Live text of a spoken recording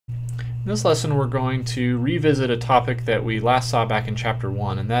In this lesson we're going to revisit a topic that we last saw back in Chapter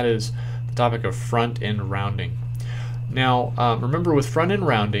 1, and that is the topic of front-end rounding. Now remember, with front-end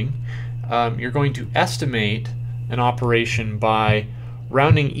rounding you're going to estimate an operation by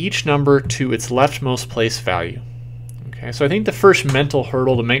rounding each number to its leftmost place value. Okay, so I think the first mental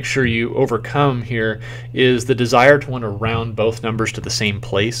hurdle to make sure you overcome here is the desire to want to round both numbers to the same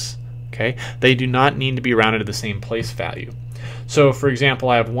place. Okay, they do not need to be rounded to the same place value. So for example,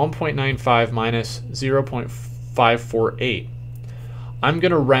 I have 1.95 minus 0.548. I'm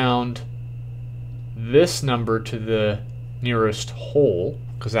going to round this number to the nearest whole,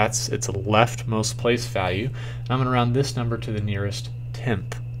 because that's its leftmost place value. And I'm going to round this number to the nearest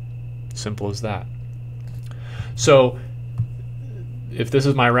tenth. Simple as that. So if this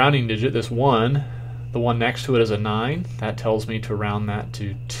is my rounding digit, this 1, the one next to it is a 9. That tells me to round that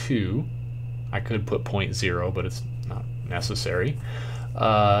to 2. I could put 0.0, but it's not necessary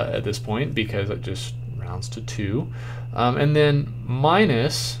at this point because it just rounds to 2. And then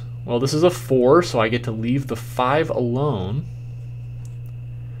minus, well, this is a 4, so I get to leave the 5 alone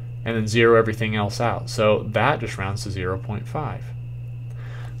and then 0 everything else out. So that just rounds to 0.5.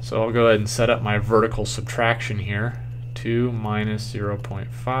 So I'll go ahead and set up my vertical subtraction here. 2 minus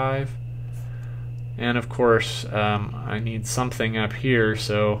 0.5. And of course I need something up here,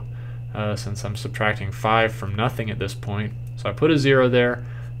 so since I'm subtracting 5 from nothing at this point, so I put a 0 there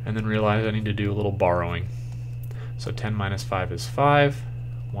and then realize I need to do a little borrowing. So 10 minus 5 is 5,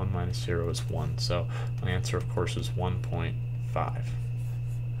 1 minus 0 is 1, so my answer of course is 1.5.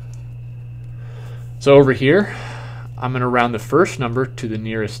 So over here I'm going to round the first number to the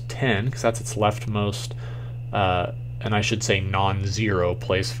nearest 10 because that's its leftmost and I should say non-zero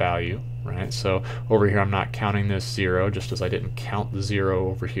place value, right? So over here I'm not counting this 0, just as I didn't count the 0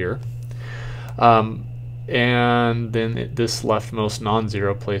 over here. And then this leftmost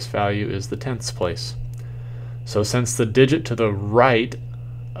non-zero place value is the tenths place. So since the digit to the right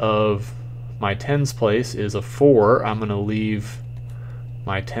of my tens place is a 4, I'm going to leave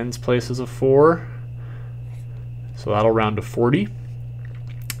my tens place as a 4. So that'll round to 40.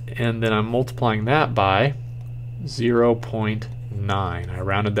 And then I'm multiplying that by 0.9. I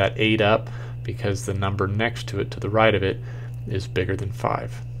rounded that 8 up because the number next to it, to the right of it, is bigger than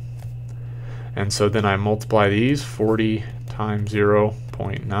 5. And so then I multiply these, 40 times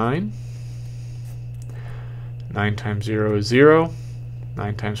 0.9. 9 times 0 is 0.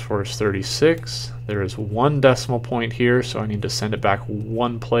 9 times 4 is 36. There is one decimal point here, so I need to send it back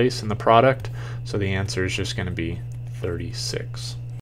one place in the product. So the answer is just going to be 36.